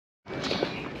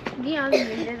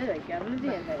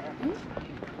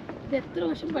എത്ര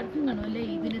വർഷം പഴക്കം കാണും അല്ലേ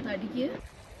ഇതിന് തടിക്ക്?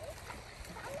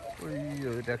 അയ്യോ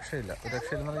ഒരു രക്ഷയില്ല, ഒരു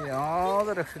രക്ഷയില്ല,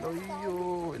 യാതൊരു രക്ഷയില്ല. അയ്യോ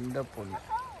എൻ്റെ പൊന്ന്.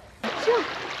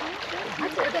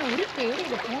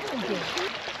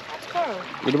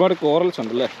 ഒരുപാട് കോറൽസ്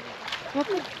ഉണ്ടല്ലേ?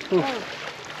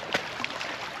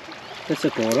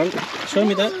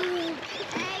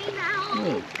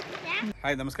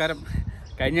 ഹായ്, നമസ്കാരം.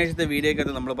 കഴിഞ്ഞ ആഴ്ചത്തെ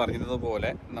വീഡിയോക്കകത്ത് നമ്മൾ പറഞ്ഞതുപോലെ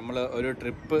നമ്മൾ ഒരു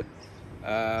ട്രിപ്പ്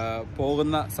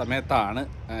പോകുന്ന സമയത്താണ്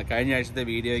കഴിഞ്ഞ ആഴ്ചത്തെ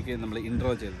വീഡിയോയ്ക്ക് നമ്മൾ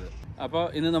ഇൻട്രോ ചെയ്തത്. അപ്പോൾ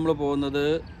ഇന്ന് നമ്മൾ പോകുന്നത്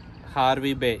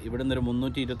ഹാർവി ബേ. ഇവിടെ നിന്നൊരു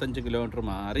 325 കിലോമീറ്റർ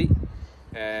മാറി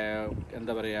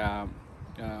എന്താ പറയുക,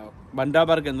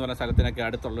 ബണ്ടാബർഗ് എന്ന് പറഞ്ഞ സ്ഥലത്തിനൊക്കെ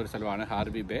അടുത്തുള്ളൊരു സ്ഥലമാണ്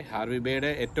ഹാർവി ബേ. ഹാർവി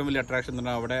ബേയുടെ ഏറ്റവും വലിയ അട്രാക്ഷൻ എന്ന്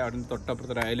പറഞ്ഞാൽ അവിടെ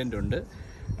തൊട്ടപ്പുറത്തൊരു ഐലൻഡ് ഉണ്ട്.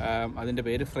 അതിൻ്റെ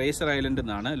പേര് ഫ്രേസർ ഐലൻഡ്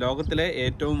എന്നാണ്. ലോകത്തിലെ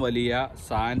ഏറ്റവും വലിയ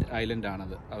സാൻഡ്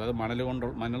ഐലൻഡാണത്. അതായത്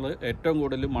മണൽ ഏറ്റവും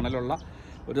കൂടുതൽ മണലുള്ള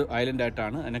ഒരു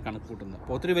ഐലൻഡായിട്ടാണ് അതിനെ കണക്ക് കൂട്ടുന്നത്.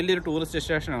 അപ്പോൾ ഒത്തിരി വലിയൊരു ടൂറിസ്റ്റ്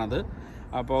ഡെസ്റ്റിനേഷനാണത്.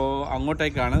 അപ്പോൾ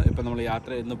അങ്ങോട്ടേക്കാണ് ഇപ്പോൾ നമ്മൾ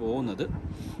യാത്ര ഇന്ന് പോകുന്നത്.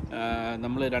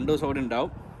 നമ്മൾ 2 ദിവസം അവിടെ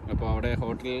ഉണ്ടാവും. അപ്പോൾ അവിടെ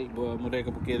ഹോട്ടൽ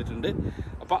മുറിയൊക്കെ ബുക്ക് ചെയ്തിട്ടുണ്ട്.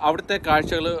 അപ്പോൾ അവിടുത്തെ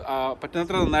കാഴ്ചകൾ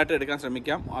പറ്റുന്നത്ര നന്നായിട്ട് എടുക്കാൻ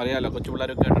ശ്രമിക്കാം. അറിയാമല്ലോ, കൊച്ചു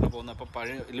പിള്ളേരൊക്കെ ആയിട്ടാണ് പോകുന്നത്. അപ്പോൾ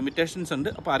പഴയ ലിമിറ്റേഷൻസ് ഉണ്ട്.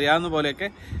 അപ്പോൾ അറിയാവുന്ന പോലെയൊക്കെ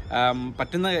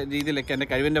പറ്റുന്ന രീതിയിലൊക്കെ എൻ്റെ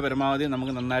കഴിവിൻ്റെ പരമാവധി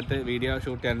നമുക്ക് നന്നായിട്ട് വീഡിയോ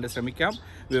ഷൂട്ട് ചെയ്യാനായിട്ട് ശ്രമിക്കാം.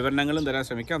 വിവരണങ്ങളും തരാൻ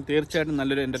ശ്രമിക്കാം. തീർച്ചയായിട്ടും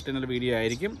നല്ലൊരു എൻ്റർടൈനർ വീഡിയോ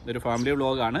ആയിരിക്കും. ഒരു ഫാമിലി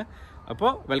വ്ളോഗാണ്.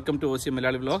 അപ്പോൾ welcome to OC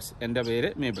Malayali vlogs. എൻ്റെ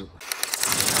പേര് മേബിൾ.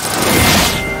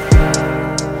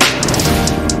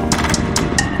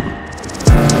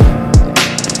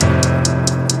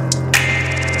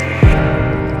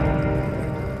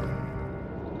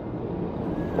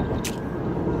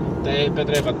 ഇപ്പം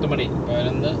എത്രയാണ്? 10 മണി,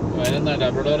 11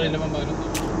 അബ്രോഡ് ഇല്ലപ്പോൾ 11.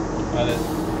 അതെ,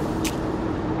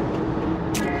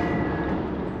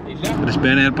 ഇല്ല.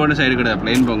 ബ്രിസ്ബേൻ എയർപോർട്ടിന് സൈഡിൽ കൂടെ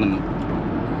പ്ലെയിൻ പോകുന്നു.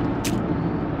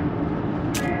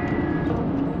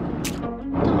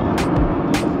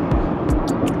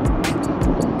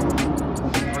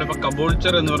 നമ്മളിപ്പോൾ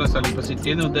കബൂൾച്ചർ എന്ന് പറയുന്ന സ്ഥലം, ഇപ്പോൾ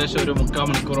സിറ്റിയിൽ നിന്ന് ഉദ്ദേശിച്ച ഒരു 3/4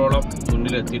 മണിക്കൂറോളം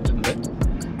മുന്നിലെത്തിയിട്ടുണ്ട്.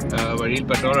 വഴിയിൽ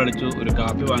പെട്രോൾ അടിച്ചു, ഒരു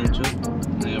കാപ്പി വാങ്ങിച്ചു,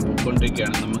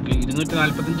 പോയിക്കൊണ്ടിരിക്കുകയാണ്. നമുക്ക്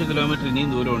 245 കിലോമീറ്റർ ഇനിയും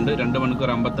ദൂരമുണ്ട്. 2 മണിക്കൂർ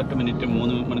 58 മിനിറ്റ്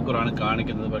 3 മണിക്കൂറാണ്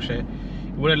കാണിക്കുന്നത്. പക്ഷേ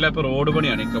ഇവിടെ എല്ലാം ഇപ്പോൾ റോഡ്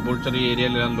പണിയാണ്. ഈ കബൂൾച്ചർ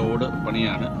ഏരിയയിലെല്ലാം റോഡ്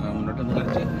പണിയാണ്. മുന്നോട്ടൊന്ന്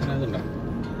കാണിച്ച് അതില്ല.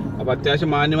 അപ്പോൾ അത്യാവശ്യം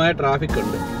മാന്യമായ ട്രാഫിക്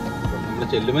ഉണ്ട്. നമ്മൾ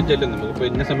ചെല്ലും. നമുക്കിപ്പോൾ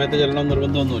ഇന്ന സമയത്ത് ചെല്ലണം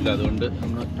നിർബന്ധമൊന്നുമില്ല. അതുകൊണ്ട്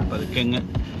നമ്മൾ പതുക്കെ അങ്ങ്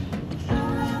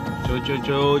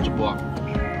ചോദിച്ച് പോവാം.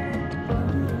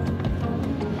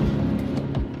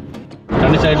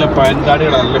 2 സൈഡിലെ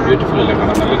പയൻതാടികൾ നല്ല ബ്യൂട്ടിഫുൾ അല്ലേ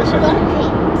കാണാൻ? നല്ല രസമാണ്.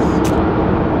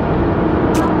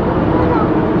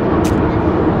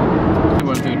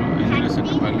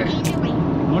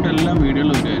 ഇങ്ങോട്ടെല്ലാം വീഡിയോകൾ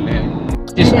വരികയല്ലേ?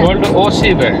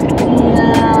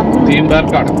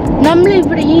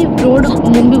 നമ്മളിവിടെ ഈ റോഡ്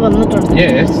മുമ്പിൽ വന്നിട്ടുണ്ട്.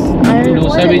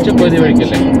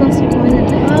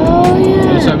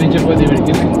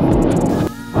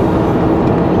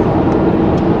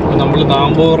 നമ്മൾ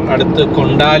നാമ്പൂർ അടുത്ത്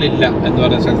കൊണ്ടാലില്ല എന്ന്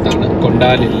പറയുന്ന സ്ഥലത്താണ്.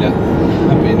 കൊണ്ടാലില്ല,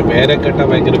 പിന്നെ പേരൊക്കെ കേട്ടാൽ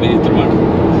ഭയങ്കര വിചിത്രമാണ്.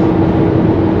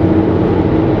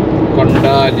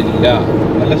 കൊണ്ടാലില്ല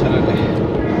നല്ല സ്ഥലമല്ലേ?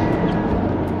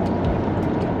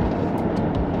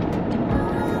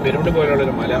 പെരുമുടി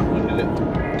പോലെയുള്ളൊരു മല മുന്നിൽ.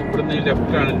 ഇവിടുന്ന് ഈ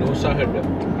ലെഫ്റ്റാണ് ന്യൂസ ഹെഡ്.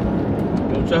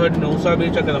 ന്യൂസ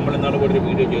ബീച്ചൊക്കെ നമ്മൾ ഇന്നാൾ കൂടെ ഒരു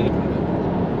വീഡിയോ ചെയ്തിട്ടുണ്ട്.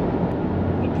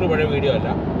 ഒത്തിരി പഴയ വീഡിയോ അല്ല.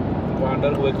 അപ്പോൾ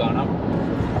ആണ്ടവർക്ക് പോയി കാണാം.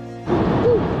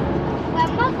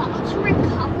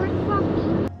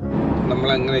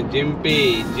 നമ്മളങ്ങനെ ജിംപി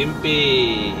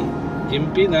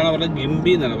എന്നാണ് പറഞ്ഞത്,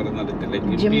 ഗിംബി എന്നാണ് പറയുന്നത്. അറിയത്തില്ലേ?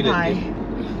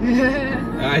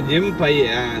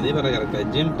 നീ പറ കറക്റ്റാ,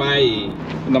 ജിംപൈ.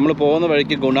 നമ്മൾ പോകുന്ന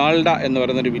വഴിക്ക് ഗുണാൾഡ എന്ന്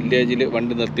പറയുന്നൊരു വില്ലേജിൽ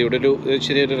വണ്ടി നിർത്തി. ഇവിടെ ഒരു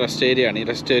ചെറിയൊരു റെസ്റ്റ് ഏരിയ ആണ്. ഈ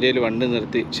റെസ്റ്റ് ഏരിയയിൽ വണ്ടി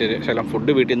നിർത്തി ശകലം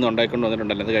ഫുഡ് വീട്ടിൽ നിന്ന് ഉണ്ടായിക്കൊണ്ട്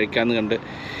വന്നിട്ടുണ്ടല്ലോ, അത് കഴിക്കാമെന്ന് കണ്ട്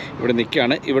ഇവിടെ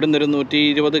നിൽക്കുകയാണ്. ഇവിടെ നിന്നൊരു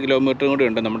 120 കിലോമീറ്ററും കൂടി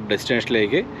ഉണ്ട് നമ്മുടെ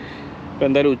ഡെസ്റ്റിനേഷനിലേക്ക്. ഇപ്പോൾ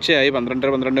എന്തായാലും ഉച്ചയായി,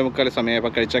 12-12:45 സമയം.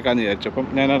 അപ്പോൾ കഴിച്ചേക്കാമെന്ന് വിചാരിച്ചു. അപ്പം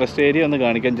ഞാൻ ആ റെസ്റ്റ് ഏരിയ ഒന്ന്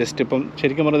കാണിക്കാം. ജസ്റ്റ് ഇപ്പം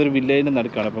ശരിക്കും പറഞ്ഞൊരു വില്ലേജിൻ്റെ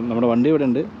നടുക്കാണ്. അപ്പം നമ്മുടെ വണ്ടി ഇവിടെ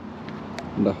ഉണ്ട്.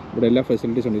 ഉണ്ടോ? ഇവിടെ എല്ലാ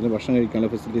ഫെസിലിറ്റീസ് ഉണ്ട്. ഇതിന് ഭക്ഷണം കഴിക്കാനുള്ള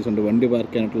ഫെസിലിറ്റീസ് ഉണ്ട്. വണ്ടി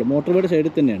പാർക്ക് ചെയ്യാനായിട്ടുള്ള മോട്ടോർ വേയുടെ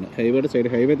സൈഡിൽ തന്നെയാണ്. ഹൈവേയുടെ സൈഡ്,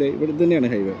 ഹൈവേ ഇവിടെ തന്നെയാണ്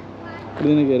ഹൈവേ. ഇവിടെ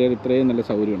നിന്ന് കയറിയാൽ ഇത്രയും നല്ല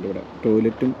സൗകര്യമുണ്ട്. ഇവിടെ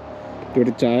ടോയ്ലറ്റും,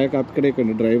 ഇവിടെ ചായ കാപ്പിക്കടയൊക്കെ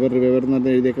ഉണ്ട്. ഡ്രൈവർ റിവൈവർ എന്ന്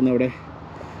പറഞ്ഞ് എഴുതിയേക്കുന്ന അവിടെ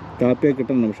കാപ്പിയൊക്കെ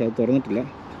കിട്ടണം. പക്ഷേ അത് തുറന്നിട്ടില്ല.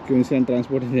 ക്വീൻസ്ലാൻഡ്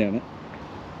ട്രാൻസ്പോർട്ടിൻ്റെയാണ്.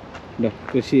 ഉണ്ടോ?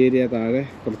 കൃഷി ഏരിയ, താഴെ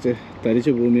കുറച്ച്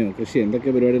തരിച്ച് ഭൂമിയോ കൃഷി എന്തൊക്കെ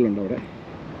പരിപാടികളുണ്ട് അവിടെ.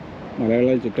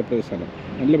 മലയാളം ചുറ്റപ്പെട്ട സ്ഥലം,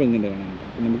 നല്ല ഭംഗിയുണ്ട് കാണാൻ.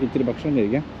 നമുക്ക് ഇച്ചിരി ഭക്ഷണം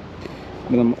കഴിക്കാം.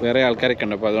 വേറെ ആൾക്കാരൊക്കെ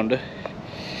ഉണ്ട്. അപ്പോൾ അതുകൊണ്ട്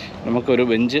നമുക്കൊരു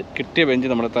ബെഞ്ച്, കിട്ടിയ ബെഞ്ച്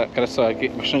നമ്മൾ കരസ്ഥമാക്കി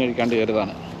ഭക്ഷണം കഴിക്കാണ്ട്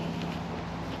കയറിയതാണ്.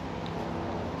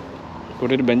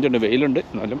 ഇവിടെ ഒരു ബെഞ്ചുണ്ട്, വെയിലുണ്ട്,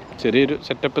 എന്നാലും ചെറിയൊരു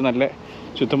സെറ്റപ്പ്, നല്ല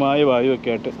ശുദ്ധമായ വായുവൊക്കെ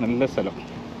ആയിട്ട് നല്ല സ്ഥലം.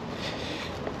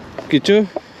 കിച്ചു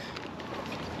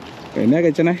എന്നാ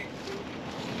കഴിച്ചണേ?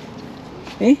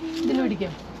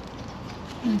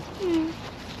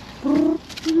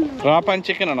 റാപ്പ് ആൻഡ്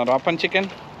ചിക്കൻ ആണോ? Rap and chicken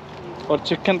or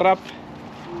chicken wrap?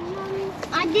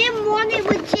 I didn't want it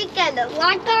with chicken.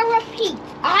 Like I repeat,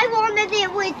 I wanted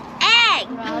it with egg.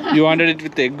 You wanted it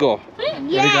with egg? Oh.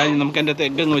 Yeah. നമുക്ക് എൻ്റെ അകത്ത്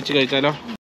എഗ് അങ്ങ് വെച്ച് കഴിച്ചാലോ?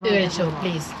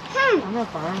 Please.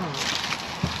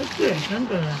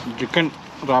 Chicken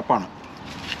റാപ്പാണ്.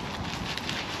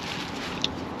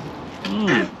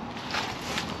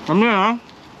 അമ്മയാ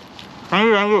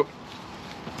thank you.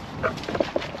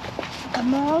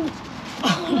 Come on.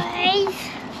 Please.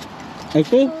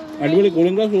 Echo അടിപൊളി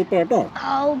കുളിങ്ക super കേട്ടോ.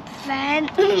 Oh, then.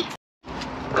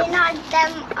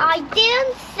 I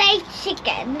didn't say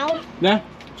chicken.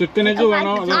 Chicken egg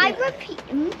വേണോ? I repeat.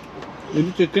 ഇത്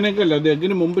ചിക്കൻ എഗ് അല്ല, അത്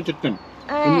എഗ്ഗിന് മുമ്പ് ചിക്കൻ.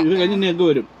 ഇത് കഴിഞ്ഞ് എഗ്ഗ്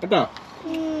വരും കേട്ടോ.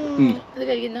 ഇത്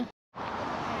കഴിക്കുന്നു.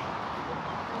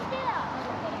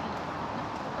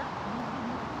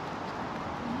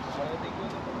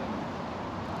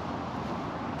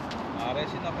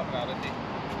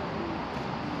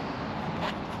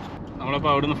 നമ്മളിപ്പോൾ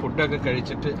അവിടുന്ന് ഫുഡൊക്കെ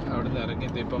കഴിച്ചിട്ട് അവിടുന്ന്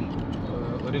ഇറങ്ങിയിട്ട് ഇപ്പം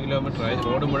 1 കിലോമീറ്ററായി.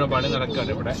 റോഡ് മുഴുവൻ പണി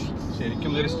നടക്കുകയാണ് ഇവിടെ. ശരിക്കും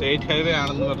ഇതൊരു സ്റ്റേറ്റ് ഹൈവേ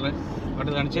ആണെന്ന് പറഞ്ഞ്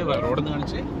അവിടെ കാണിച്ച് റോഡെന്ന്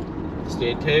കാണിച്ച്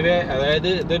സ്റ്റേറ്റ് ഹൈവേ, അതായത്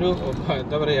ഇതൊരു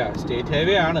എന്താ പറയുക, സ്റ്റേറ്റ്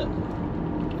ഹൈവേ ആണ്.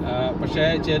 പക്ഷേ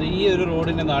ചെറിയൊരു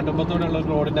റോഡിൻ്റെ നാട്ടുമ്പത്തോടെയുള്ള ഒരു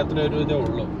റോഡിൻ്റെ അത്ര ഒരു ഇതേ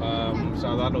ഉള്ളൂ.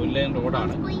 സാധാരണ ഉല്ലയൻ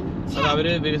റോഡാണ്. അത് അവർ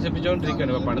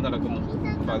വികസിപ്പിച്ചുകൊണ്ടിരിക്കുകയാണ്, ഇപ്പോൾ പണി നടക്കുന്നു.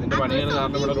 അപ്പോൾ അതിൻ്റെ പണികൾ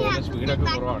കാരണം ഇവിടെ റോഡിന് സ്പീഡൊക്കെ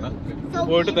കുറവാണ്.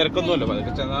 പോയിട്ട് തിരക്കൊന്നുമല്ലോ, അപ്പോൾ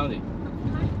അതൊക്കെ ചെന്നാൽ മതി.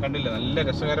 കണ്ടില്ല, നല്ല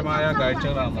രസകരമായ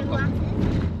കാഴ്ചകളാണ് നമ്മൾ.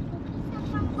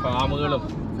 ഫാമുകളും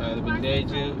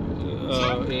വില്ലേജ്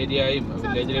ഏരിയയും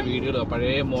വില്ലേജിലെ വീടുകളും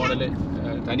പഴയ മോഡല്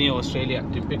തനി ഓസ്ട്രേലിയ,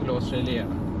 ടിപ്പിക്കൽ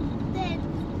ഓസ്ട്രേലിയയാണ്.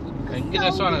 ഭയങ്കര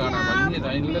രസമാണ് കാണാൻ,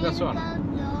 നല്ല രസമാണ്.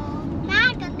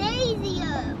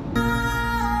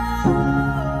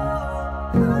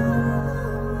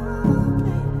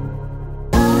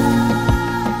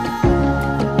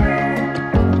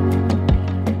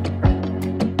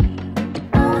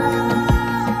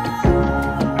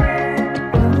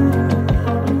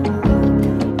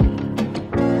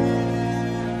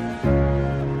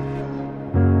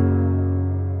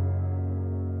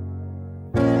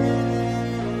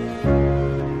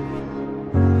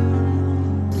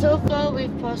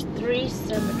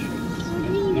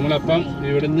 നമ്മളപ്പം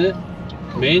ഇവിടുന്ന്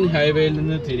മെയിൻ ഹൈവേയിൽ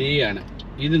നിന്ന് തിരിയുകയാണ്.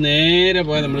 ഇത് നേരെ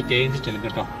പോയാൽ നമ്മൾ കെയ്ൻസ് ചെല്ലും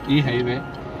കേട്ടോ. ഈ ഹൈവേ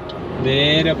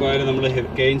നേരെ പോയാൽ നമ്മൾ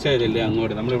കെയ്ൻസ് ആയതല്ലേ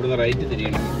അങ്ങോട്ട്. നമ്മൾ ഇവിടുന്ന് റൈറ്റ്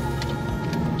തിരിയണം.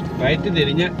 റൈറ്റ്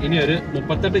തിരിഞ്ഞാൽ ഇനി ഒരു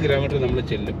 38 കിലോമീറ്റർ നമ്മൾ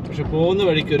ചെല്ലും. പക്ഷെ പോകുന്ന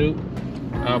വഴിക്കൊരു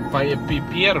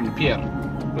പിയർ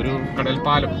ഒരു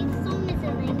കടൽപ്പാലം.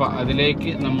 അപ്പോൾ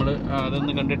അതിലേക്ക് നമ്മൾ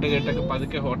അതൊന്ന് കണ്ടിട്ട് കേട്ടൊക്കെ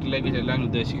പതുക്കെ ഹോട്ടലിലേക്ക് ചെല്ലാൻ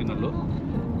ഉദ്ദേശിക്കുന്നുള്ളൂ.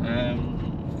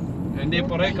 എൻ്റെ ഈ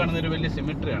പുറകെ കാണുന്ന ഒരു വലിയ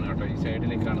സിമെട്രിയാണ് കേട്ടോ. ഈ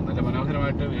സൈഡിലേക്ക് കാണുന്നത് നല്ല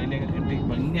മനോഹരമായിട്ട് വേലിയൊക്കെ കെട്ടി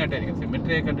ഭംഗിയായിട്ടായിരിക്കും.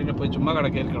 സിമെട്രിയൊക്കെ കണ്ടിട്ട് പോയി ചുമ്മാ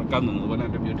കടക്കയിൽ കിടക്കാൻ നിന്നത് പോലെ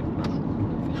എൻ്റെ ബ്യൂട്ടിഫുള്ളാണ്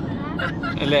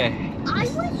അല്ലേ?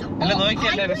 അല്ല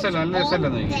നോക്കിയാൽ നല്ല രസമല്ല, നല്ല രസമല്ല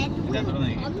നോക്കി.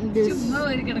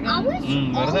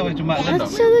 വെറുതെ പോയി ചുമ്മാ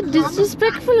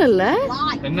ഡിസ്റെസ്പെക്ട്ഫുൾ അല്ലേ?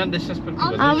 എന്നാ ഡിസ്റെസ്പെക്ട്?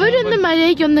 അവരൊന്ന്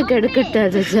മര്യാദയ്ക്കൊന്ന് കെടുക്കട്ടെ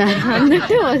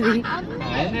എന്നിട്ട് മതി.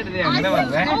 അങ്ങനെ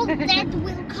പറഞ്ഞേ.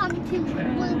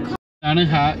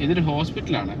 ഇതൊരു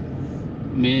ഹോസ്പിറ്റലാണ്,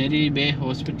 മേരി ബേ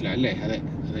ഹോസ്പിറ്റൽ അല്ലേ? അതെ,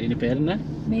 അതിന്റെ പേരെന്നാ?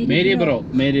 Mary bro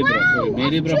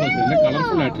hospital. നല്ല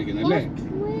കളർഫുൾ ആയിട്ടിരിക്കുന്നു അല്ലേ?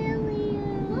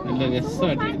 നല്ല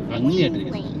രസമായിട്ടിരിക്കുന്നു,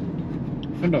 ഭംഗിയായിട്ടിരിക്കുന്നു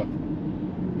കണ്ടോ.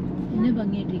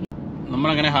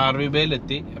 നമ്മളങ്ങനെ ഹാർവി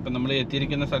ബേയിലെത്തി. അപ്പം നമ്മൾ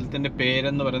എത്തിയിരിക്കുന്ന സ്ഥലത്തിന്റെ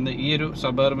പേരെന്ന് പറയുന്നത്, ഈ ഒരു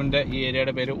സബർബിന്റെ ഈ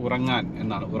ഏരിയയുടെ പേര് ഉറങ്ങാൻ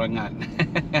എന്നാണ്. ഉറങ്ങാൻ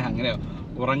അങ്ങനെയോ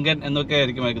ഉറങ്ങൻ എന്നൊക്കെ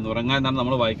ആയിരിക്കും വായിക്കുന്നത്. ഉറങ്ങാൻ എന്നാണ്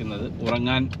നമ്മൾ വായിക്കുന്നത്.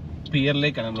 ഉറങ്ങാൻ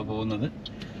പിയറിലേക്കാണ് നമ്മൾ പോകുന്നത്.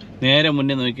 നേരെ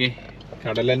മുന്നേ നോക്കി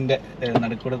കടലിൻ്റെ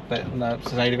നടുക്കൂടെ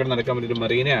സൈഡിൽ കൂടെ നടക്കാൻ വേണ്ടി ഒരു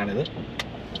മറീനയാണിത്.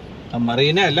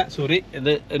 മറീന അല്ല, സോറി,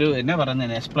 ഇത് ഒരു എന്നാ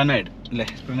പറയുന്നത്, എസ്പ്ലനൈഡ് അല്ലേ?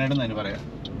 എസ്പ്ലനൈഡ് എന്ന് തന്നെ പറയാം.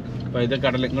 അപ്പോൾ ഇത്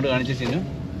കടൽ ഇങ്ങോട്ട് കാണിച്ചു കഴിഞ്ഞു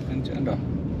കണ്ടോ,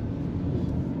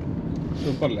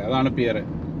 സൂപ്പറല്ലേ? അതാണ് പിയർ.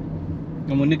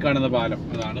 മുന്നിൽ കാണുന്ന പാലം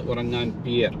അതാണ് ഉറങ്ങാൻ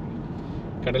പിയർ,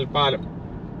 കടൽ പാലം.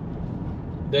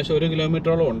 ഏകദേശം 1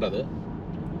 കിലോമീറ്ററോളം ഉണ്ടത്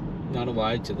എന്നാണ്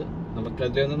വായിച്ചത്.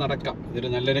 നമുക്കതിലൊന്ന് നടക്കാം. ഇതൊരു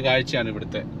നല്ലൊരു കാഴ്ചയാണ്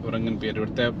ഇവിടുത്തെ ഉറങ്ങൻ പിയർ.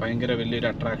 ഇവിടുത്തെ ഭയങ്കര വലിയൊരു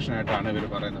അട്രാക്ഷൻ ആയിട്ടാണ് ഇവർ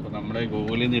പറയുന്നത്. അപ്പോൾ നമ്മൾ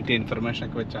ഗൂഗിളിൽ നിന്ന് കിട്ടിയ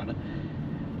ഇൻഫർമേഷനൊക്കെ വെച്ചാണ്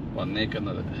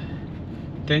വന്നേക്കുന്നത്.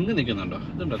 തെങ്ങ് നിൽക്കുന്നുണ്ടോ?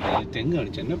 ഇതുണ്ടോ തെങ്ങ്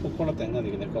കാണിച്ചു? എന്നെ പൊക്കോളം തെങ്ങ്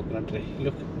നിൽക്കുന്നത്. കോക്കനട്ട് ട്രീ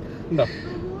ലുക്ക് ഉണ്ടോ?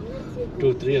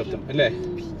 2-3 of them അല്ലേ?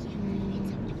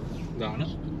 ഇതാണ്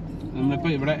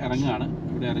നമ്മളിപ്പോൾ ഇവിടെ ഇറങ്ങുകയാണ്.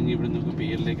 ഇവിടെ ഇറങ്ങി ഇവിടെ നമുക്ക്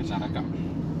പിയറിലേക്ക് നടക്കാം.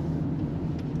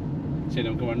 ശരി,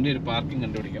 നമുക്ക് വണ്ടി ഒരു പാർക്കിംഗ്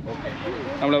കണ്ടുപിടിക്കാം. ഓക്കെ,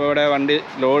 നമ്മളിപ്പോൾ ഇവിടെ വണ്ടി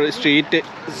സ്ട്രീറ്റ്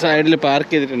സൈഡിൽ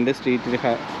പാർക്ക് ചെയ്തിട്ടുണ്ട്. സ്ട്രീറ്റിൽ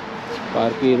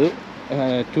പാർക്ക് ചെയ്തു.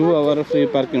 2 hour ഫ്രീ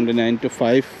പാർക്കിംഗ് ഉണ്ട്, 9 to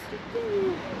 5,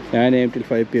 9 AM till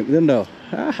 5 PM. ഇതുണ്ടോ?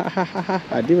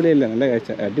 അടിപൊളിയല്ലേ? നല്ല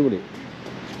കാഴ്ച, അടിപൊളി.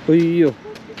 അയ്യോ,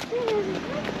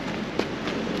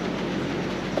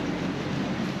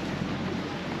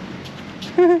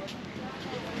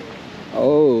 ഓ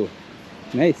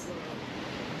നൈസ്.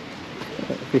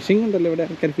 ഫിഷിംഗ് ഉണ്ടല്ലോ ഇവിടെ,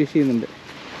 ആൾക്കാർ ഫിഷ് ചെയ്യുന്നുണ്ട്.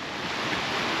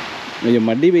 അയ്യോ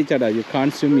മടി ബീച്ചാടാ, U can't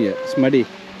swim here, it's മടി.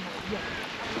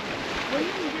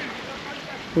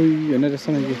 അയ്യോ എന്നെ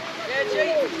രസം നോക്കി.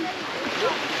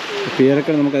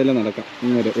 പേരൊക്കെ നമുക്ക് അതിലെ നടക്കാം.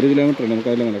 ഇങ്ങനെ 1 കിലോമീറ്റർ ഉണ്ട്, നമുക്ക്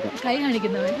അതിലെ നടക്കാം.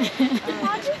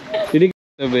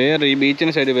 വേറെ ഈ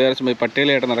ബീച്ചിന് സൈഡ് വേറെ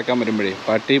പട്ടികളായിട്ട് നടക്കാൻ വരുമ്പോഴേ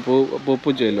പട്ടി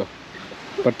പൂപ്പുച്ചല്ലോ,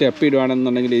 പട്ടി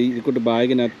അപ്പിയിടുവാണെന്നുണ്ടെങ്കിൽ ഈ കൂട്ട്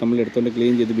ബാഗിനകത്ത് നമ്മൾ എടുത്തുകൊണ്ട്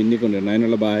ക്ലീൻ ചെയ്ത് ബിന്നിക്കൊണ്ടിടണം.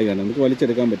 അതിനുള്ള ബാഗാണ്, നമുക്ക്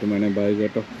വലിച്ചെടുക്കാൻ പറ്റും വേണേൽ ബാഗ്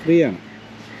കേട്ടോ, ഫ്രീ ആണ്.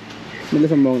 നല്ല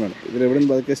സംഭവങ്ങളാണ്. ഇതിൽ എവിടെ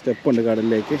നിന്ന് പതുക്കെ സ്റ്റെപ്പുണ്ട്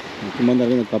കടലിലേക്ക്, ചുമ്മാ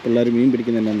നിറഞ്ഞ് നിൽക്കാം. പിള്ളേർ മീൻ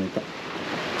പിടിക്കുന്നതെന്നാന്ന് നോക്കാം.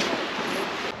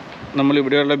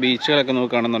 നമ്മളിവിടെയുള്ള ബീച്ചുകളൊക്കെ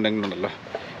നോക്കുകയാണെന്നുണ്ടെങ്കിലുണ്ടല്ലോ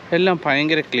എല്ലാം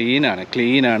ഭയങ്കര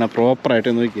ക്ലീനാണ്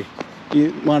പ്രോപ്പറായിട്ട്. നോക്കി ഈ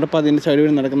നടപ്പാതേൻ്റെ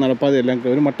സൈഡിൽ നടക്കുന്ന നടപ്പാതയെല്ലാം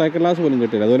ഒരു മട്ടാക്കല്ലാസ് പോലും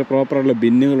കിട്ടില്ല. അതുപോലെ പ്രോപ്പറുള്ള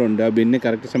ബിന്നുകളുണ്ട്, ആ ബിന്ന്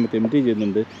കറക്റ്റ് സമയത്ത് എംപ്റ്റി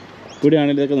ചെയ്യുന്നുണ്ട്.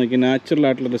 ഇവിടെയാണെങ്കിൽ ഇതൊക്കെ നോക്കി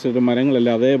നാച്ചുറലായിട്ടുള്ള റിസൾട്ട്,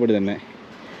 മരങ്ങളെല്ലാം അതേപടി തന്നെ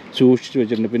സൂക്ഷിച്ച്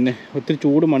വെച്ചിട്ടുണ്ട്. പിന്നെ ഒത്തിരി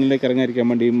ചൂട് മണ്ണിലേക്ക് ഇറങ്ങാതിരിക്കാൻ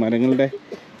വേണ്ടി ഈ മരങ്ങളുടെ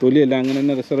തൊലിയെല്ലാം അങ്ങനെ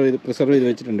തന്നെ പ്രിസർവ് ചെയ്ത്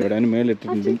വെച്ചിട്ടുണ്ട്. ഇവിടെ അതിന്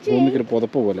മേലിട്ടിട്ടുണ്ട്, ഭൂമിക്കൊരു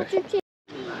പുതപ്പ് പോലെ.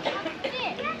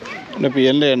 പിന്നെ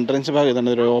പിയലിൻ്റെ എൻട്രൻസ് ഭാഗം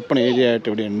ഇതാണ്, ഒരു ഓപ്പൺ ഏരിയ ആയിട്ട്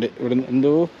ഇവിടെ ഉണ്ട്. ഇവിടെ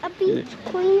എന്തോ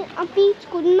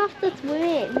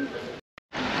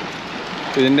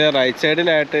ഇതിൻ്റെ റൈറ്റ്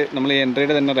സൈഡിലായിട്ട് നമ്മൾ ഈ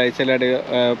എൻട്രിയുടെ തന്നെ റൈറ്റ് സൈഡിലായിട്ട്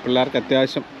പിള്ളേർക്ക്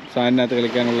അത്യാവശ്യം സാധനത്തിനകത്ത്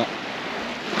കളിക്കാനുള്ള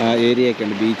ഏരിയയൊക്കെ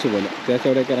ഉണ്ട്, ബീച്ച് പോലെ. അത്യാവശ്യം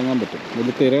അവിടെയൊക്കെ ഇറങ്ങാൻ പറ്റും.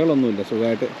 വലിയ തിരകളൊന്നുമില്ല,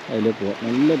 സുഖമായിട്ട് അതിലേക്ക് പോകാം.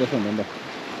 നല്ല രസമുണ്ട്. എന്താ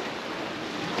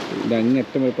ഇത്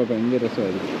അങ്ങറ്റം ഇപ്പോൾ ഭയങ്കര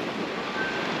രസമായിരിക്കും.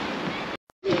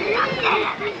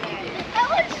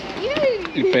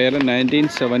 ഈ പേര്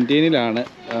 1917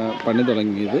 പണി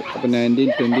തുടങ്ങിയത്. അപ്പോൾ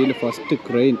 1920 ഫസ്റ്റ്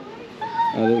ക്രെയിൻ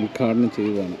അത് ഉദ്ഘാടനം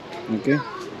ചെയ്തതാണ്. ഓക്കെ,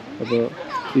 അപ്പോൾ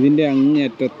ഇതിൻ്റെ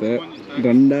അങ്ങേയറ്റത്ത്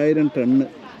 2000 ടണ്ണ്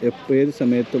ഏത്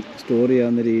സമയത്തും സ്റ്റോർ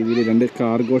ചെയ്യാവുന്ന രീതിയിൽ 2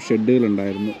 കാർഗോ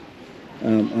ഷെഡുകളുണ്ടായിരുന്നു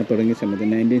ആ തുടങ്ങിയ സമയത്ത്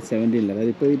 1917.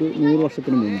 അതായത് ഇപ്പോൾ ഒരു 100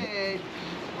 വർഷത്തിന് മുമ്പ്.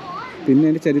 പിന്നെ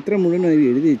അതിൻ്റെ ചരിത്രം മുഴുവനായി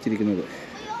എഴുതി വെച്ചിരിക്കുന്നത്.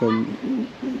 അപ്പം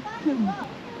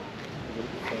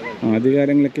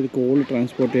ആദ്യകാലങ്ങളിലൊക്കെ ഇത് കോൾ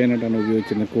ട്രാൻസ്പോർട്ട് ചെയ്യാനായിട്ടാണ്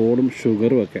ഉപയോഗിച്ചിരുന്നത്. കോളും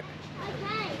ഷുഗറും ഒക്കെ,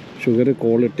 ഷുഗർ,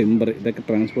 കോള്, ടിമ്പർ ഇതൊക്കെ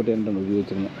ട്രാൻസ്പോർട്ട് ചെയ്യാനായിട്ടാണ്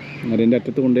ഉപയോഗിച്ചിരുന്നത്. അതിൻ്റെ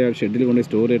അറ്റത്ത് കൊണ്ടുപോയി ഷെഡിൽ കൊണ്ടുപോയി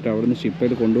സ്റ്റോർ ചെയ്തിട്ട് അവിടെ നിന്ന്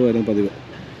ഷിപ്പായിട്ട് കൊണ്ടുപോകായിരുന്നു പതിവ്.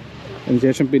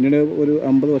 അതിനുശേഷം പിന്നീട് ഒരു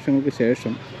 50 വർഷങ്ങൾക്ക്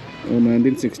ശേഷം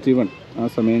 1961 ആ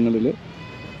സമയങ്ങളിൽ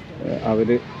അവർ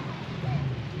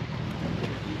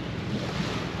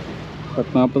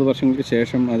 40 വർഷങ്ങൾക്ക്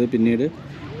ശേഷം അത് പിന്നീട്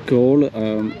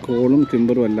കോളും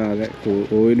ടിമ്പറും അല്ലാതെ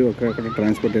ഓയിലും ഒക്കെ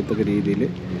ട്രാൻസ്പോർട്ട് ചെയ്യത്തക്ക രീതിയിൽ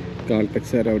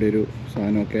കാൾടെക്സുകാർ അവിടെ ഒരു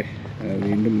സാധനമൊക്കെ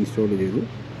വീണ്ടും ഇൻസ്റ്റാൾ ചെയ്തു.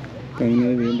 അപ്പം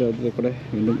അങ്ങനെ വീണ്ടും അതിൽ കൂടെ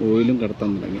വീണ്ടും ഓയിലും കടത്താൻ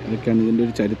തുടങ്ങി. അതൊക്കെയാണ് ഇതിൻ്റെ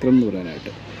ഒരു ചരിത്രം എന്ന്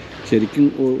പറയാനായിട്ട്. ശരിക്കും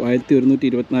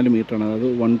 1124 മീറ്ററാണ്, അതായത്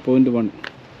 1.1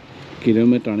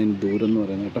 കിലോമീറ്ററാണ് ഇതിന് ദൂരം എന്ന്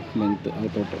പറയുന്നത് കേട്ടോ, ലെങ്ത്ത്. അത്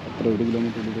ടോട്ടൽ അത്ര 1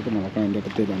 കിലോമീറ്റർ ഇതിലോട്ട് നടക്കാം. അതിൻ്റെ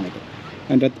അകത്തേക്കാണ് കേട്ടോ.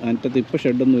 അതിൻ്റെ അകത്ത് ഇപ്പോൾ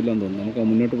ഷെഡൊന്നും ഇല്ലെന്ന് തോന്നുന്നു. നമുക്ക്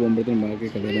മുന്നോട്ട് പോകുമ്പോഴത്തേനും ബാക്കി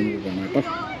കഥകൾ നമുക്ക് കാണാം കേട്ടോ.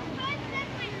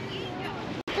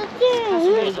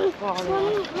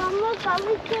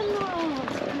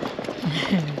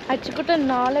 അച്ചുക്കുട്ടൻ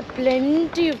നാളെ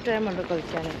പ്ലെന്റി ഓഫ് ടൈം ഉണ്ട്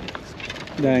കളിക്കാനാണ്.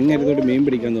 ഇത് അങ്ങേരത്തോട്ട് മീൻ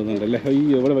പിടിക്കാൻ തോന്നുന്നുണ്ടല്ലേ.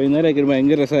 അയ്യോ ഇവിടെ വൈകുന്നേരം ആക്കി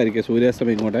ഭയങ്കര രസമായിരിക്കും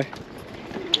സൂര്യാസ്തമയം ഇങ്ങോട്ടെ.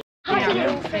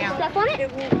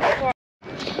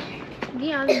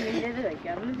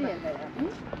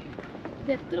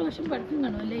 എത്ര വർഷം പഴക്കം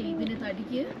അല്ലേ ഇതിന്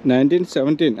തടിക്ക്?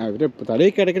 1917. അവർ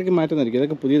തടിയൊക്കെ ഇടയ്ക്കിടയ്ക്ക് മാറ്റുന്നതായിരിക്കും.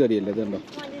 ഇതൊക്കെ പുതിയ തടിയല്ലേ, ഇതുണ്ടോ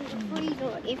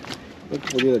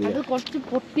പുതിയ തടിയാണ്.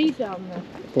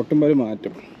 പൊട്ടുമ്പോൾ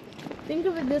മാറ്റും.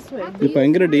 ഇത്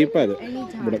ഭയങ്കര ഡീപ്പാണ്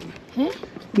ഇവിടെ.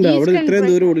 ഉണ്ടോ അവിടെ ഇത്രയും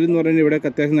ദൂരം ഒളിവെന്ന് പറഞ്ഞാൽ ഇവിടെ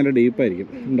അത്യാവശ്യം നല്ല ഡീപ്പായിരിക്കും.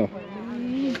 ഉണ്ടോ,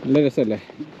 നല്ല രസമല്ലേ.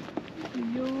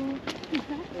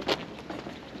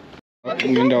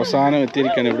 ഇതിൻ്റെ അവസാനം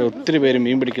എത്തിയിരിക്കുകയാണ്. ഇവിടെ ഒത്തിരി പേര്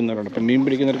മീൻ പിടിക്കുന്നവരുണ്ട്. അപ്പം മീൻ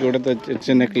പിടിക്കുന്നവർക്ക് ഇവിടുത്തെ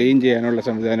തന്നെ ക്ലീൻ ചെയ്യാനുള്ള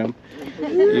സംവിധാനം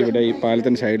ഇവിടെ ഈ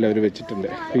പാലത്തിൻ്റെ സൈഡിൽ അവർ വെച്ചിട്ടുണ്ട്.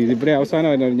 ഇതിവിടെ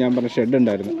അവസാനമായിരുന്നു ഞാൻ പറഞ്ഞ ഷെഡ്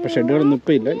ഉണ്ടായിരുന്നു. അപ്പോൾ ഷെഡുകളൊന്നും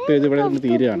ഇപ്പോൾ ഇല്ല. ഇപ്പോൾ ഇതിവിടെ ഒന്ന്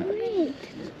തീരുകയാണ്.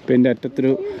 ഇപ്പോൾ എൻ്റെ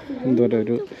അറ്റത്തൊരു എന്താ പറയുക,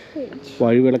 ഒരു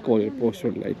വഴിവിളക്ക്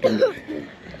പോസ്റ്റ് ലൈറ്റുണ്ട്.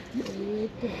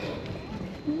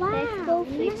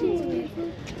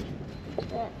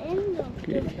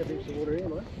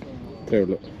 ഇത്രയേ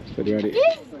ഉള്ളൂ പരിപാടി.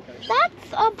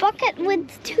 That's a bucket with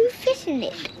 2 fish in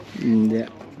it. Yeah,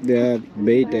 they are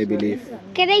bait, I believe.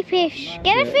 Get a fish.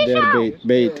 Get a fish they are out.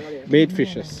 bait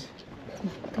fishes.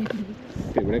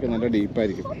 ഇവിടെയൊക്കെ നല്ല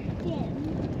ഡീപ്പായിരിക്കും.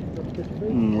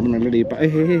 ഇവിടെ നല്ല ഡീപ്പാ.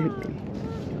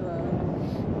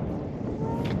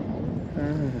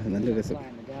 നല്ല രസം.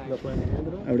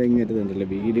 അവിടെ ഇങ്ങോട്ടുണ്ടല്ലോ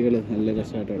വീടുകൾ, നല്ല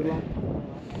രസമായിട്ട് അവിടെ.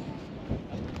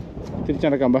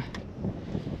 തിരിച്ചടക്കാം ബാ.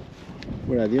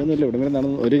 ഇവിടെ അധികമൊന്നുമില്ല. ഇവിടെ വരെ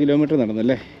നടന്നു 1 കിലോമീറ്റർ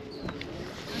നടന്നല്ലേ.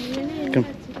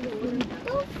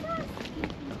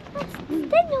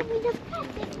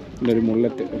 ഒരു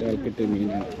മുള്ളറ്റ് ഒരാൾക്കിട്ട്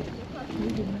മീനാണ്.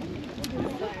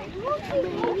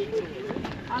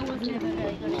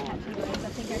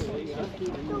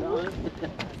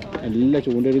 എല്ലാ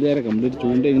ചൂണ്ടയിലേറെ കംപ്ലീറ്റ്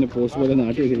ചൂണ്ട ഇങ്ങനെ പോസ്റ്റ് പോലെ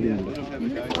നാട്ടി വെച്ചിരിക്കുന്നുണ്ട്.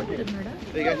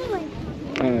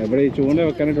 ഇവിടെ ഈ ചൂണ്ട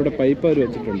വെക്കാനായിട്ട് ഇവിടെ പൈപ്പ് അവർ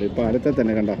വെച്ചിട്ടുണ്ട്. ഈ പാലത്തെ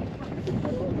തന്നെ കണ്ട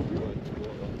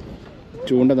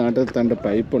ചൂണ്ട നാട്ടിൽ നിർത്താണ്ട്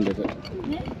പൈപ്പുണ്ട്.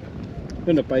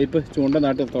 ഇതുണ്ട് പൈപ്പ് ചൂണ്ട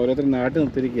നാട്ടിൽ നിർത്താം. ഓരോരുത്തർ നാട്ടിൽ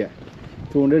നിർത്തിയിരിക്കുക.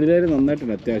 ചൂണ്ടയിടാൻ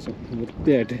നന്നായിട്ടുണ്ട്, അത്യാവശ്യം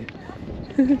വൃത്തിയായിട്ട്.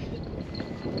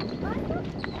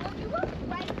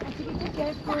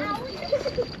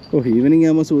 ഈവനിങ്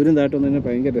ആകുമ്പോൾ സൂര്യൻ താട്ടുന്ന തന്നെ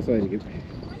ഭയങ്കര രസമായിരിക്കും.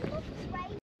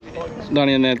 ഇതാണ്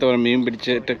ഞാൻ നേരത്തെ പറഞ്ഞ മീൻ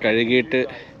പിടിച്ചിട്ട് കഴുകിയിട്ട്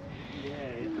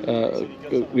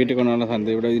വീട്ടിൽ കൊണ്ടുപോകുന്ന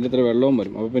സാധനം. ഇവിടെ ഇതിൻ്റെ അത്ര വെള്ളവും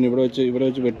വരും. അപ്പോൾ പിന്നെ ഇവിടെ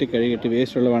വെച്ച് വെട്ടി കഴുകിയിട്ട്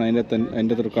വേസ്റ്റ് വെള്ളമാണ്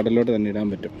അതിൻ്റെ അത്ര കടലിലോട്ട് തന്നെ ഇടാൻ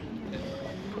പറ്റും.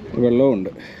 വെള്ളവും ഉണ്ട്.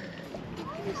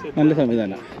 നല്ല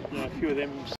സംവിധാനം.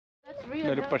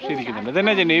 ഒരു പക്ഷി ഇരിക്കുന്നുണ്ട്.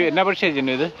 ഇതെന്നാ ചെന്നു? എന്നാ പക്ഷിയാണ്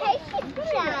ചെന്നു ഇത്?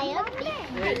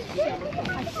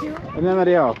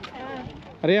 എന്നാന്നറിയാവോ?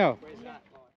 അറിയാവോ?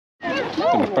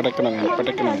 പടക്കണം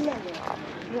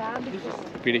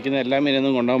പിടിക്കുന്ന എല്ലാ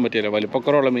മീനൊന്നും കൊണ്ടുപോകാൻ പറ്റില്ല.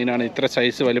 വലിപ്പക്കുറവുള്ള മീനാണ്. ഇത്ര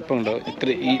സൈസ് വലിപ്പമുണ്ട്, ഇത്ര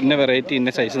ഇന്ന വെറൈറ്റി ഇന്ന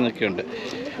സൈസ് നിൽക്കുന്നുണ്ട്.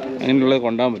 അങ്ങനെയുള്ളത്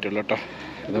കൊണ്ടുപോകാൻ പറ്റുള്ളൂ കേട്ടോ.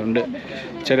 അതുകൊണ്ട്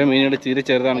ചില മീനുകൾ തീരെ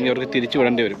ചെറുതാണെങ്കിൽ അവർക്ക് തിരിച്ചു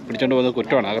വിടേണ്ടി വരും. പിടിച്ചുകൊണ്ട് പോകുന്നത്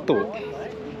കുറ്റമാണ്, അകത്ത് പോകും.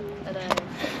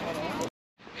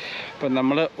 അപ്പം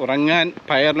നമ്മൾ ഉറങ്ങാൻ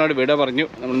പയറിനോട് വിട പറഞ്ഞു.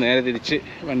 നമ്മൾ നേരെ തിരിച്ച്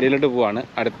വണ്ടിയിലോട്ട് പോവാണ്.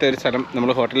 അടുത്തൊരു സ്ഥലം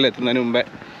നമ്മൾ ഹോട്ടലിൽ എത്തുന്നതിന് മുമ്പേ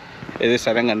ഏത്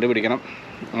സ്ഥലം കണ്ടുപിടിക്കണം.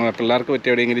 പിള്ളേർക്ക്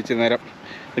പറ്റിയ എവിടെയെങ്കിലും ഇച്ചിരി നേരം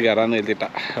കയറാമെന്ന്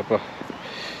കരുതിയിട്ടാണ്. അപ്പോൾ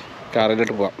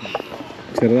കാറിലോട്ട് പോവാം.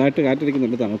 ചെറുതായിട്ട്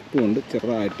കാറ്റടിക്കുന്നുണ്ട്, തണുപ്പുമുണ്ട്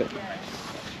ചെറുതായിട്ട്.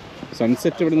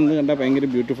 സൺസെറ്റ് ഇവിടെ നിന്ന് കണ്ടാൽ ഭയങ്കര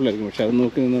ബ്യൂട്ടിഫുൾ ആയിരിക്കും. പക്ഷെ അത്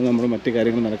നോക്കി നിന്ന് നമ്മൾ മറ്റു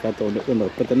കാര്യങ്ങൾ നടക്കാത്തതുകൊണ്ട് ഉണ്ടോ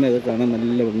ഇപ്പം തന്നെ അത് കാണാൻ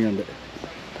നല്ല ഭംഗിയുണ്ട്.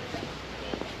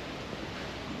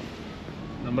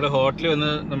 നമ്മുടെ ഹോട്ടലിൽ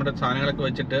വന്ന് നമ്മുടെ സാധനങ്ങളൊക്കെ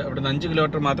വെച്ചിട്ട് അവിടെ നിന്ന് 5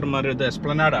 കിലോമീറ്റർ മാത്രം മാറി ഇത്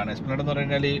എസ്പ്ലനാഡാണ്. എസ്പ്ലനാഡ് എന്ന്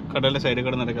പറഞ്ഞാൽ ഈ കടലിൻ്റെ സൈഡിൽ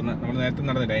കൂടെ നടക്കുന്ന, നമ്മൾ നേരത്തെ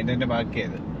നടന്നില്ല, അതിൻ്റെ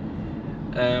ബാക്കിയായത്.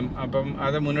 അപ്പം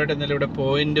അത് മുന്നോട്ട് എന്നാലും ഇവിടെ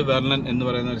പോയിന്റ് വെർണൻ എന്ന്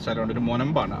പറയുന്ന ഒരു സ്ഥലമുണ്ട്. ഒരു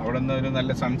മുനമ്പാണ്. അവിടെ നിന്ന് ഒരു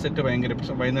നല്ല സൺസെറ്റ് ഭയങ്കര.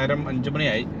 വൈകുന്നേരം 5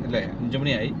 മണിയായി അല്ലേ? 5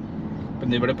 മണിയായി.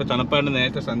 പിന്നെ ഇവിടെ ഇപ്പോൾ തണുപ്പാണ്ട്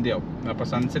നേരത്തെ സന്ധ്യയാവും. അപ്പോൾ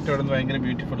സൺസെറ്റ് അവിടെ നിന്ന് ഭയങ്കര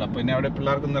ബ്യൂട്ടിഫുൾ. അപ്പോൾ പിന്നെ അവിടെ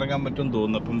പിള്ളേർക്ക് ഇറങ്ങാൻ പറ്റുമെന്ന്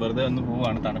തോന്നുന്നു. അപ്പം വെറുതെ ഒന്ന്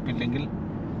പോവുകയാണ്. തണുപ്പില്ലെങ്കിൽ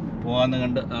പോകാമെന്ന്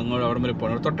കണ്ട് അങ്ങോട്ട് അവിടെ വരെ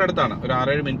പോകണം. തൊട്ടടുത്താണ്, ഒരു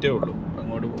 6-7 മിനിറ്റേ ഉള്ളൂ.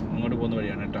 അങ്ങോട്ട് പോകുന്ന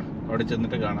വഴിയാണ് കേട്ടോ. അവിടെ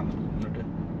ചെന്നിട്ട് കാണാം. മുന്നോട്ട്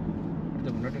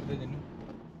ചെന്നു.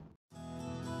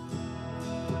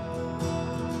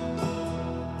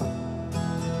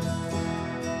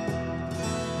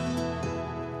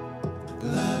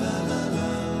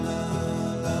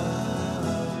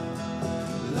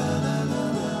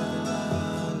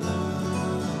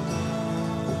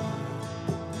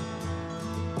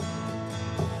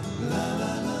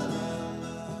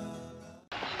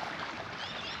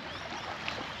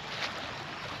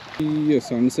 ഈ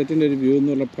സൺസെറ്റിൻ്റെ ഒരു വ്യൂ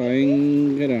എന്ന് പറഞ്ഞാൽ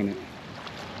ഭയങ്കരമാണ്.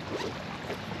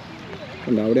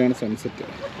 ഉണ്ട്, അവിടെയാണ് സൺസെറ്റ്.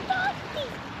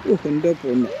 എൻ്റെ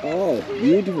പൊന്ന്,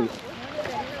 ബ്യൂട്ടിഫുൾ.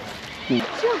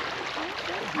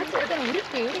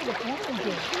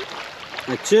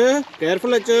 അച്ഛ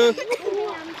കെയർഫുൾ അച്ഛ.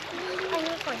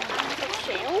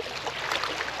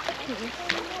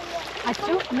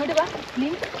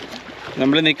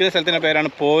 നമ്മൾ നിൽക്കുന്ന സ്ഥലത്തിൻ്റെ പേരാണ്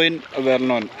പോയിന്റ്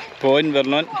വെർണോൻ.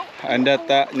 അതിൻ്റെ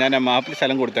അകത്ത് ഞാൻ ആ മാപ്പിൽ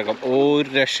സ്ഥലം കൊടുത്തേക്കാം. ഒരു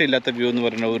രക്ഷയില്ലാത്ത വ്യൂ എന്ന്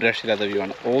പറയുന്നത് ഒരു രക്ഷയില്ലാത്ത വ്യൂ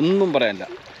ആണ്. ഒന്നും പറയാനില്ല.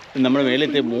 നമ്മുടെ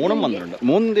മേലെത്തി മൂണും വന്നിട്ടുണ്ട്.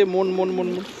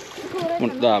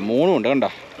 മൂണും ഉണ്ട് കണ്ട,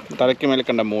 തലയ്ക്ക് മേലെ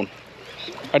കണ്ട മൂൺ.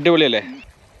 അടിപൊളിയല്ലേ?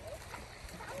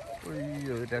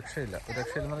 അയ്യോ രക്ഷയില്ല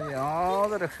എന്ന് പറഞ്ഞാൽ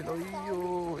യാതൊരു രക്ഷയില്ല. അയ്യോ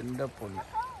എൻ്റെ പൊന്ന്,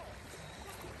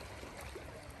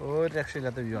 ഒരു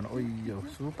രക്ഷയില്ലാത്ത വ്യൂ ആണ്. അയ്യോ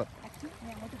സൂപ്പർ.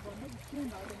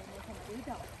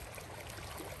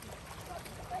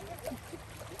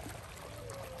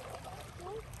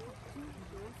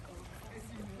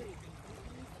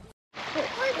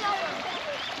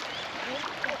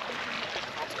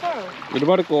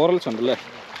 ഒരുപാട് കോറൽസ് ഉണ്ടല്ലേ?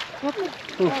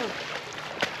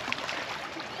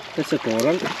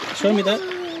 കോറൽ ഷോമിത.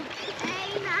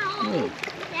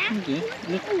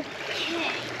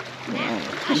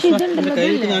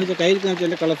 കയ്യിൽ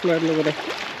കാണിച്ച കളർഫുൾ ആയിട്ടുള്ള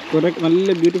കുറെ നല്ല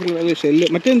ബ്യൂട്ടിഫുൾ ഷെല്ല്.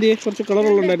 മറ്റെന്ത് കുറച്ച്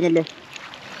കളറുകളുണ്ടായിരുന്നല്ലോ.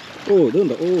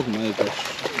 ഇതുണ്ടോ? My God.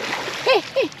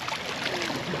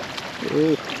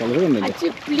 കളർ കണ്ടല്ലോ.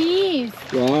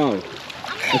 വാവ്.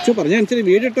 അച്ഛൻ പറഞ്ഞ അനുസരിച്ച്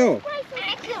വീട് കേട്ടോ.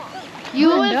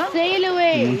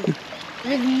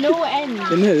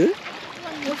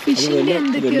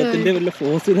 വെള്ളത്തിന്റെ വല്ല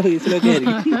ഫോസിലോ റീസിലൊക്കെ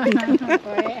ആയിരിക്കും.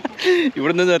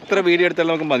 ഇവിടെ നിന്ന് എത്ര വീഡിയോ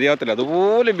എടുത്താലും നമുക്ക് മതിയാവത്തില്ല.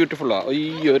 അതുപോലെ ബ്യൂട്ടിഫുള്ളാ.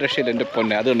 അയ്യോ രക്ഷയില്ല എൻ്റെ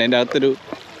പൊന്നെ. അതുകൊണ്ട് അതിൻ്റെ അകത്തൊരു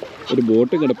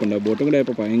ബോട്ടും കിടപ്പുണ്ട്. ബോട്ടും കൂടെ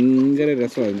ആയപ്പോൾ ഭയങ്കര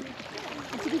രസമായിരുന്നു.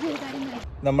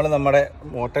 നമ്മൾ നമ്മുടെ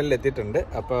ഹോട്ടലിൽ എത്തിയിട്ടുണ്ട്.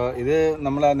 അപ്പോൾ ഇത്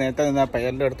നമ്മൾ നേരത്തെ നിന്ന്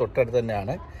പയ്യൻ്റെ തൊട്ടടുത്ത്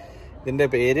തന്നെയാണ്. ഇതിൻ്റെ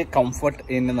പേര് കംഫർട്ട്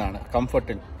ഇൻ എന്നാണ്.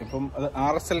 Comfort in. ഇപ്പം അത്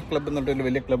RSL ക്ലബ്ബ് എന്നിട്ടൊരു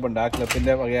വലിയ ക്ലബ്ബുണ്ട്. ആ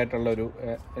ക്ലബിൻ്റെ വകയായിട്ടുള്ളൊരു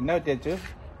എന്നാ പറ്റിയച്ചു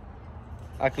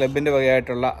ആ ക്ലബിൻ്റെ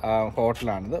വകയായിട്ടുള്ള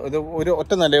ഹോട്ടലാണിത്. ഇത് ഒരു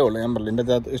ഒറ്റ നിലയേ ഉള്ളൂ. ഞാൻ പറഞ്ഞു ഇതിൻ്റെ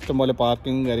അകത്ത് ഇഷ്ടംപോലെ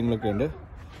പാർക്കിങ്ങും കാര്യങ്ങളൊക്കെ ഉണ്ട്.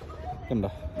 ഉണ്ടോ?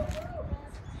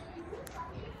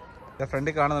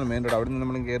 ഫ്രണ്ടിൽ കാണുന്ന മെയിൻ റോഡ്. അവിടെ നിന്ന്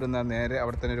നമ്മൾ കയറുന്ന നേരെ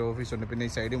അവിടെ തന്നെ ഒരു ഓഫീസുണ്ട്. പിന്നെ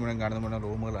ഈ സൈഡിൽ മുഴുവൻ കാണുന്ന മുഴുവൻ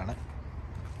റൂമുകളാണ്.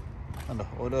 കണ്ടോ,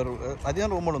 ഓരോ അധികം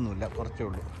റൂമുകളൊന്നുമില്ല, കുറച്ചേ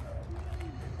ഉള്ളൂ.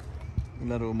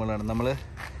 എല്ലാ റൂമുകളാണ്.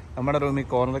 നമ്മുടെ റൂമിൽ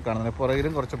കോർണറിൽ കാണുന്നത്.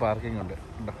 പുറകിലും കുറച്ച് പാർക്കിംഗ് ഉണ്ട്.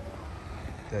 ഉണ്ടോ,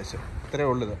 അത്യാവശ്യം ഇത്രയേ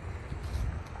ഉള്ളത്.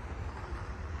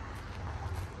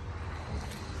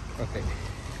 ഓക്കെ,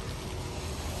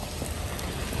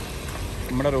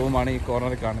 നമ്മുടെ റൂമാണ് ഈ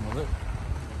കോർണറിൽ കാണുന്നത്.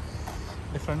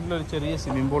 ഫ്രണ്ടിലൊരു ചെറിയ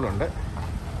സ്വിമ്മിംഗ് പൂളുണ്ട്.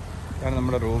 ഇതാണ്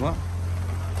നമ്മുടെ റൂം.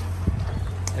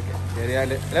 ഓക്കെ,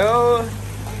 കയറിയാൽ hello,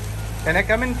 can I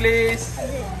come in please?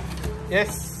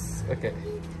 Yes. Okay,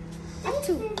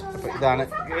 അപ്പോൾ ഇതാണ്.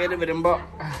 കയറി വരുമ്പോൾ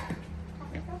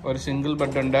ഒരു സിംഗിൾ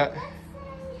ബെഡുണ്ട്,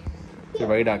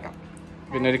 വൈഡാക്കാം.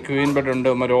 പിന്നെ ഒരു ക്വീൻ ബെഡുണ്ട്.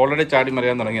 ഒരു ഓൾറെഡി ചാടി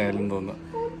മറിയാൻ തുടങ്ങിയതായിരുന്നു തോന്നുന്നു.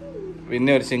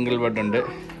 പിന്നെ ഒരു സിംഗിൾ ബെഡുണ്ട്.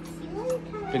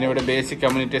 പിന്നെ ഇവിടെ ബേസിക്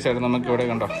കമ്മ്യൂണിറ്റീസ് ആയിട്ട് നമുക്കിവിടെ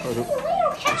കണ്ടോ ഒരു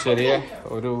ചെറിയ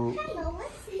ഒരു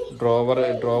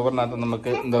ഡ്രോവറിനകത്ത്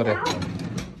നമുക്ക് എന്താ പറയുക,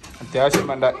 അത്യാവശ്യം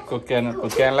വേണ്ട കുക്ക്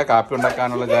ചെയ്യാനുള്ള കാപ്പി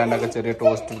ഉണ്ടാക്കാനുള്ള ചായണ്ടൊക്കെ ചെറിയ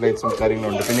ടോസ്റ്റ് പ്ലേറ്റ്സും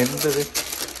കാര്യങ്ങളുണ്ട്. പിന്നെ ഇതത്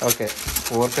ഓക്കെ,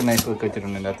 ഫോർക്ക് നൈഫ് ഒക്കെ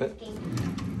വെച്ചിട്ടുണ്ട് ഇതിൻ്റെ അകത്ത്.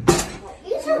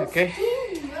 ഓക്കെ,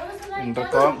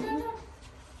 ഇൻ്റർകോം,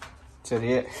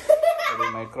 ചെറിയ ഒരു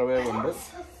മൈക്രോവേവ് ഉണ്ട്,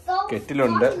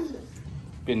 കെറ്റിലുണ്ട്,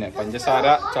 പിന്നെ പഞ്ചസാര,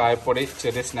 ചായപ്പൊടി,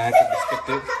 ചെറിയ സ്നാക്ക്,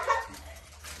 ബിസ്ക്കറ്റ്,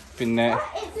 പിന്നെ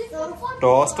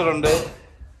ടോസ്റ്ററുണ്ട്,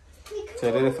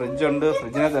 ചെറിയൊരു ഫ്രിഡ്ജുണ്ട്.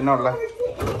 ഫ്രിഡ്ജിനെ തന്നെ ഉള്ള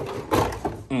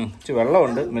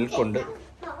വെള്ളമുണ്ട്, മിൽക്കുണ്ട്.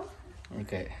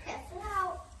 ഓക്കെ,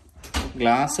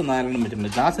 ഗ്ലാസ് 4 വെച്ചിട്ടുണ്ട്.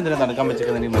 ഗ്ലാസ് എന്തിനാ തണുക്കാൻ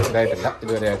വെച്ചിരിക്കുന്നത് എനിക്ക് മനസ്സിലായിട്ടില്ല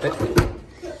ഇതുവരെയായിട്ട്.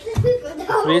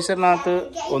 ഫ്രീസറിനകത്ത്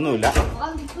ഒന്നുമില്ല.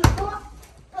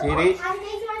 തിരി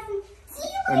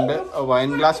ഉണ്ട്,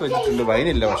 വൈൻ ഗ്ലാസ് വെച്ചിട്ടുണ്ട്.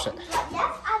 വൈനില്ല പക്ഷെ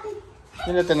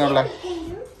ഇതിൻ്റെ തന്നെയുള്ള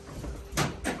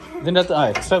ഇതിൻ്റെ അകത്ത്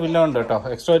എക്സ്ട്രാ വില്ലോ ഉണ്ട് കേട്ടോ.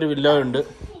 എക്സ്ട്രാ ഒരു വില്ലോ ഉണ്ട്,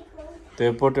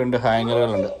 തേപ്പോട്ടുണ്ട്,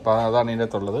 ഹാങ്ങറുകളുണ്ട്. അപ്പോൾ അതാണ് ഇതിൻ്റെ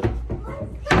അകത്തുള്ളത്.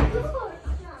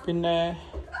 പിന്നെ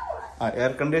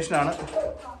എയർ കണ്ടീഷനാണ്.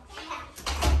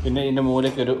 പിന്നെ ഇതിൻ്റെ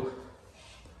മൂലയ്ക്കൊരു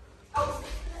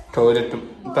ടോയ്ലറ്റും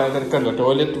തിരക്കല്ല,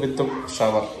 ടോയ്ലറ്റ് വിത്തും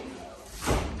ഷവർ.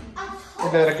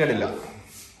 ഇത് തിരക്കേടില്ല.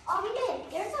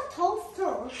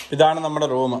 ഇതാണ് നമ്മുടെ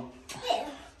റൂം.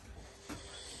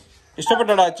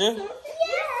 ഇഷ്ടപ്പെട്ടോ അച്ചു?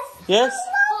 യെസ്.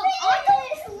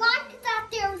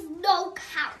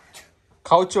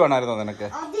 കൗച്ച് വേണമായിരുന്നോ നിനക്ക്?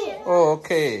 ഓ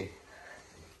ഓക്കെ,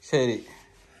 ശരി.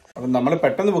 അപ്പം നമ്മൾ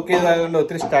പെട്ടെന്ന് ബുക്ക് ചെയ്തതായതുകൊണ്ട്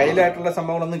ഒത്തിരി സ്റ്റൈലായിട്ടുള്ള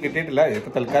സംഭവങ്ങളൊന്നും കിട്ടിയിട്ടില്ല.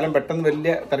 ഇപ്പോൾ തൽക്കാലം പെട്ടെന്ന്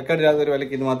വലിയ തിരക്കേടില്ലാത്ത ഒരു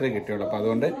വിലയ്ക്ക് ഇത് മാത്രമേ കിട്ടിയുള്ളൂ. അപ്പോൾ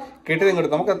അതുകൊണ്ട് കിട്ടിയതും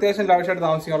കിട്ടും. നമുക്ക് അത്യാവശ്യം ലാവശ്യമായിട്ട്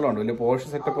താമസിക്കാനുള്ളതുണ്ട്. വലിയ പോഷ്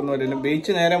സെറ്റപ്പ് ഒന്നും വരില്ല.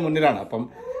 ബീച്ച് നേരെ മുന്നിലാണ്. അപ്പം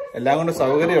എല്ലാം കൊണ്ട്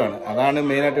സൗകര്യമാണ്. അതാണ്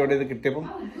മെയിനായിട്ട് ഇവിടെ ഇത് കിട്ടിയപ്പം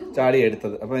ചാടി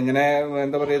എടുത്തത്. അപ്പോൾ ഇങ്ങനെ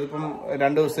എന്താ പറയുക, ഇതിപ്പം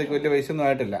 2 ദിവസത്തേക്ക് വലിയ പൈസ ഒന്നും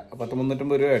ആയിട്ടില്ല.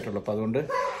 350 രൂപ ആയിട്ടുള്ളൂ. അപ്പോൾ അതുകൊണ്ട്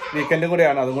വീക്കെൻഡും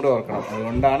കൂടെയാണ്, അതും കൂടെ ഓർക്കണം.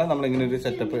 അതുകൊണ്ടാണ് നമ്മളിങ്ങനെ ഒരു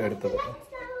സെറ്റപ്പ് എടുത്തത്.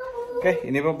 ഓക്കെ,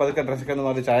 ഇനിയിപ്പോൾ പതുക്കെ ഡ്രസ്സൊക്കെ ഒന്ന്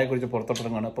മാറി ചായ കുടിച്ച്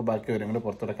പുറത്തോട്ടിറങ്ങണം. അപ്പോൾ ബാക്കി വിവരങ്ങൾ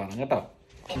പുറത്തോട്ട് കാണാം കേട്ടോ.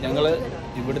 ഞങ്ങൾ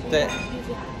ഇവിടുത്തെ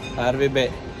ഹാർവി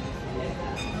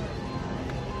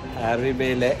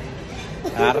ബേയിലെ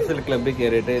RSL ക്ലബ്ബിൽ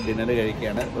കയറിയിട്ട് ഡിന്നർ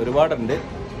കഴിക്കുകയാണ്. ഒരുപാടുണ്ട്,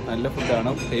 നല്ല ഫുഡാണ്,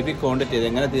 ഹെവി ക്വാണ്ടിറ്റി.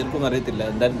 എങ്ങനെ തീർക്കുമെന്ന് അറിയത്തില്ല,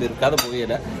 എന്തായാലും തീർക്കാതെ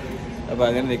പോവുകയില്ല. അപ്പോൾ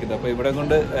അങ്ങനെ നിൽക്കുന്നത്. അപ്പോൾ ഇവിടെ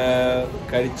കൊണ്ട്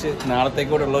കഴിച്ച്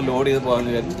നാളത്തേക്കൂടെയുള്ള ലോഡ് ചെയ്ത്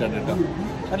പോകാമെന്ന് വിചാരിച്ചിട്ടാണ് കേട്ടോ.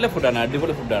 നല്ല ഫുഡാണ്,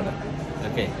 അടിപൊളി ഫുഡാണ്.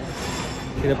 ഓക്കെ,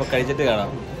 ഇതിപ്പോൾ കഴിച്ചിട്ട്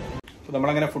കാണാം. അപ്പോൾ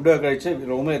നമ്മളങ്ങനെ ഫുഡൊക്കെ കഴിച്ച്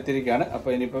റൂമിൽ എത്തിയിരിക്കുകയാണ്. അപ്പോൾ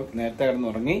ഇനിയിപ്പോൾ നേരത്തെ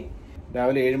കിടന്നുറങ്ങി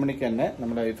രാവിലെ 7 മണിക്ക് തന്നെ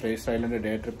നമ്മുടെ ഈ ഫ്രേസർ ഐലൻഡ്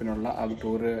ഡേ ട്രിപ്പിനുള്ള ആ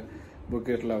ടൂർ ബുക്ക്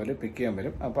ചെയ്തിട്ടുള്ള അവർ പിക്ക് ചെയ്യാൻ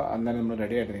വരും. അപ്പോൾ അന്നേരം നമ്മൾ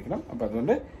റെഡി ആയിട്ട് നിൽക്കണം. അപ്പോൾ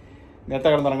അതുകൊണ്ട് നേരത്തെ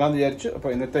കിടന്നുറങ്ങാമെന്ന് വിചാരിച്ചു.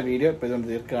 അപ്പോൾ ഇന്നത്തെ വീഡിയോ ഇപ്പോൾ ഇതുകൊണ്ട്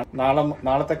തീർക്കുകയാണ്.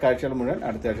 നാളത്തെ കാഴ്ചകൾ മുഴുവൻ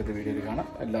അടുത്ത ആഴ്ചത്തെ വീഡിയോയിൽ കാണാം.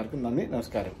 എല്ലാവർക്കും നന്ദി,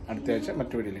 നമസ്കാരം. അടുത്ത ആഴ്ച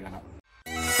മറ്റു വീഡിയോയിൽ കാണാം.